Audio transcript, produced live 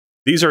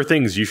These are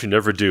things you should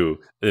never do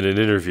in an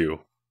interview.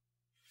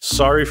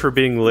 Sorry for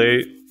being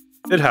late.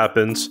 It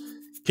happens.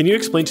 Can you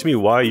explain to me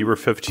why you were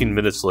 15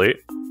 minutes late?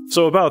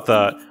 So about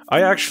that,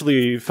 I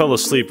actually fell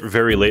asleep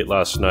very late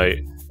last night,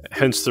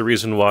 hence the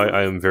reason why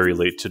I am very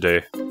late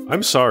today.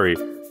 I'm sorry,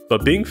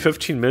 but being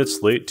 15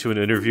 minutes late to an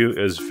interview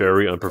is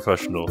very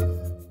unprofessional.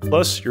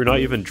 Plus, you're not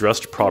even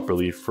dressed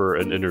properly for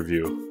an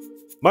interview.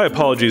 My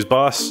apologies,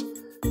 boss,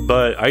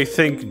 but I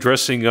think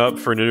dressing up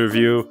for an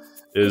interview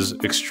is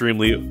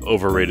extremely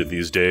overrated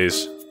these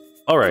days.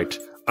 Alright,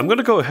 I'm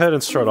gonna go ahead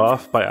and start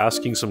off by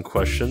asking some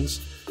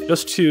questions,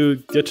 just to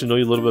get to know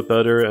you a little bit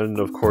better and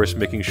of course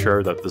making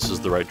sure that this is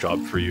the right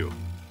job for you.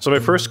 So my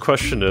first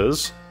question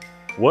is,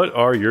 what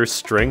are your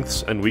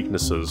strengths and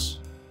weaknesses?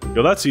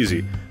 Yo, that's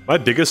easy. My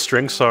biggest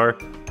strengths are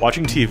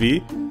watching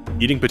TV,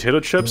 eating potato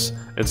chips,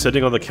 and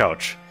sitting on the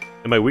couch.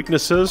 And my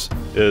weaknesses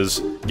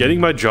is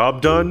getting my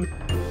job done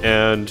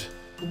and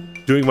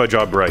doing my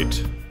job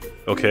right.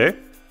 Okay?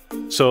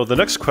 So the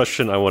next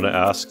question I want to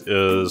ask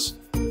is,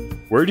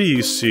 where do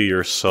you see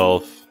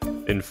yourself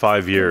in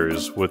 5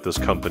 years with this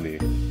company?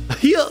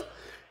 Yeah,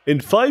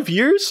 in 5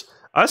 years,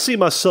 I see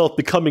myself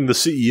becoming the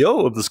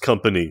CEO of this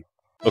company.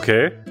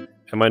 Okay,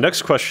 and my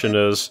next question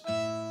is,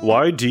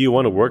 why do you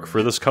want to work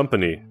for this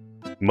company?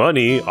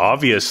 Money,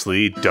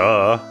 obviously,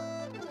 duh.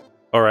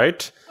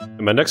 Alright,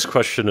 and my next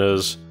question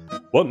is,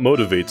 what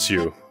motivates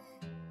you?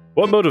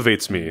 What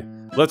motivates me?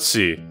 Let's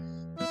see.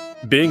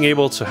 Being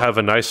able to have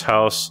a nice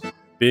house,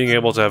 being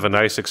able to have a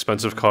nice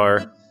expensive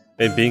car,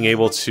 and being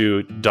able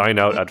to dine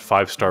out at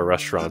 5-star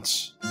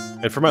restaurants.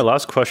 And for my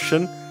last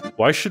question,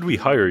 why should we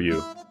hire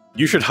you?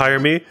 You should hire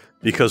me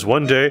because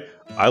one day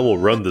I will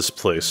run this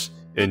place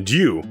and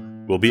you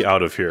will be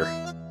out of here.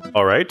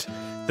 Alright,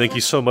 thank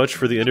you so much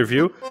for the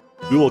interview.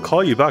 We will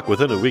call you back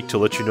within a week to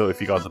let you know if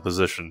you got the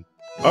position.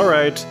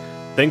 Alright,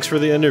 thanks for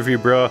the interview,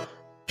 bruh.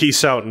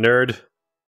 Peace out, nerd.